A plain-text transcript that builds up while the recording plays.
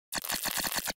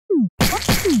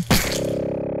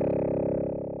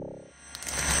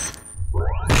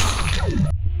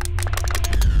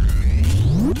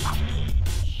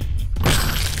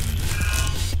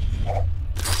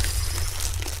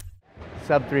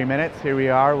sub 3 minutes. Here we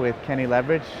are with Kenneth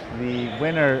Leverich, the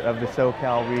winner of the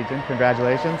SoCal region.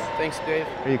 Congratulations. Thanks, Dave.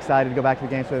 Are you excited to go back to the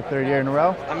games for the third year in a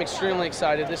row? I'm extremely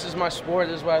excited. This is my sport.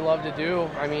 This is what I love to do.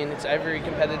 I mean, it's every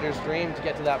competitor's dream to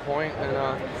get to that point,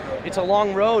 and it's a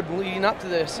long road leading up to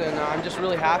this. And I'm just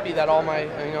really happy that all my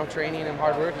training and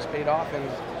hard work has paid off, and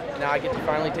now I get to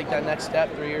finally take that next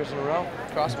step 3 years in a row,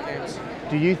 CrossFit Games.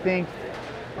 Do you think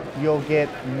you'll get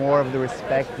more of the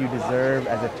respect you deserve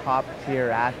as a top-tier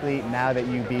athlete now that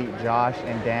you beat Josh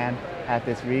and Dan at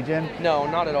this region? No,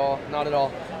 not at all, not at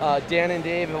all. Dan and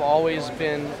Dave have always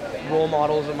been role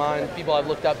models of mine, people I've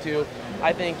looked up to.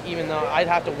 I think even though I'd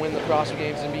have to win the CrossFit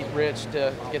Games and beat Rich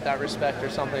to get that respect or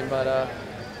something, but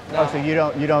no. Oh, so you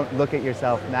don't look at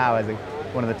yourself now as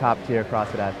one of the top-tier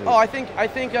CrossFit athletes? Oh, I think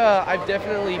I've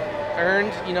definitely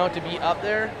earned, to be up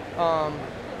there.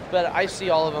 But I see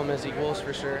all of them as equals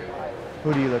for sure.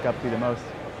 Who do you look up to the most?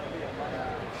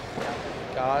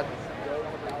 God.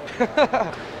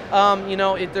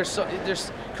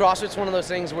 There's CrossFit's one of those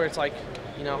things where it's like,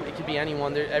 it could be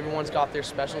anyone. Everyone's got their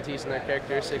specialties and their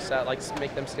characteristics that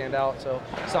make them stand out. So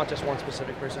it's not just one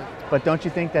specific person. But don't you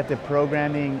think that the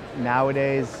programming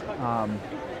nowadays,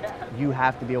 you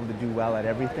have to be able to do well at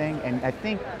everything? And I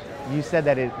think you said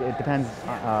that it depends.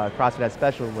 CrossFit has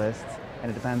specialists, and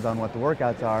it depends on what the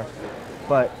workouts are.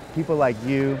 But people like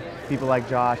you, people like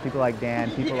Josh, people like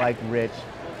Dan, people like Rich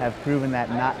have proven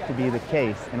that not to be the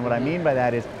case. And what I mean by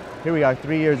that is, here we are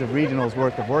 3 years of regionals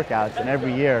worth of workouts, and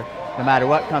every year, no matter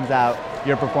what comes out,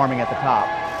 you're performing at the top.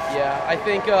 Yeah, I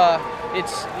think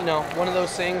it's one of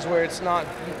those things where it's not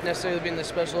necessarily being the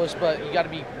specialist, but you got to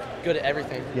be good at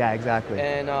everything. Yeah, exactly.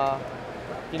 And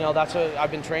that's what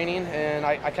I've been training, and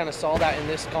I kind of saw that in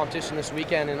this competition this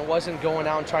weekend, and it wasn't going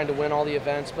out and trying to win all the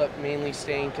events, but mainly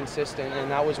staying consistent, and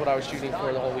that was what I was shooting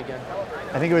for the whole weekend.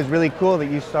 I think it was really cool that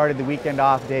you started the weekend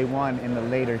off day one in the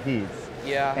later heats.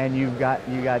 Yeah. And you got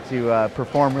to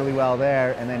perform really well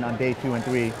there, and then on day 2 and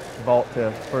 3, vault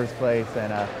to first place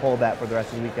and hold that for the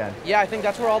rest of the weekend. Yeah, I think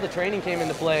that's where all the training came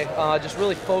into play. Just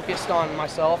really focused on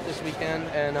myself this weekend,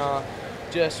 and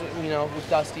just with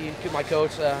Dusty, my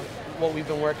coach, what we've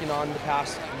been working on the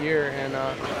past year, and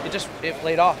it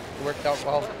played off. It worked out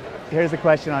well. Here's a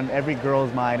question on every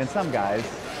girl's mind, and some guys.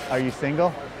 Are you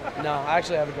single? No, I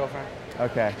actually have a girlfriend.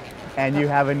 Okay. And you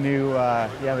have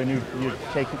you're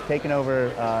taking over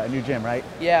a new gym, right?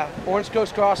 Yeah, Orange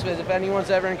Coast CrossFit. If anyone's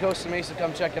ever in Costa Mesa,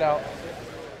 come check it out.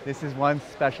 This is one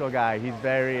special guy. He's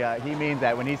very, he means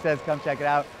that. When he says come check it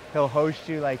out, he'll host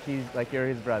you like you're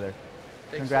his brother.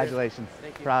 Thanks, Congratulations.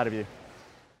 Thank you. Proud of you.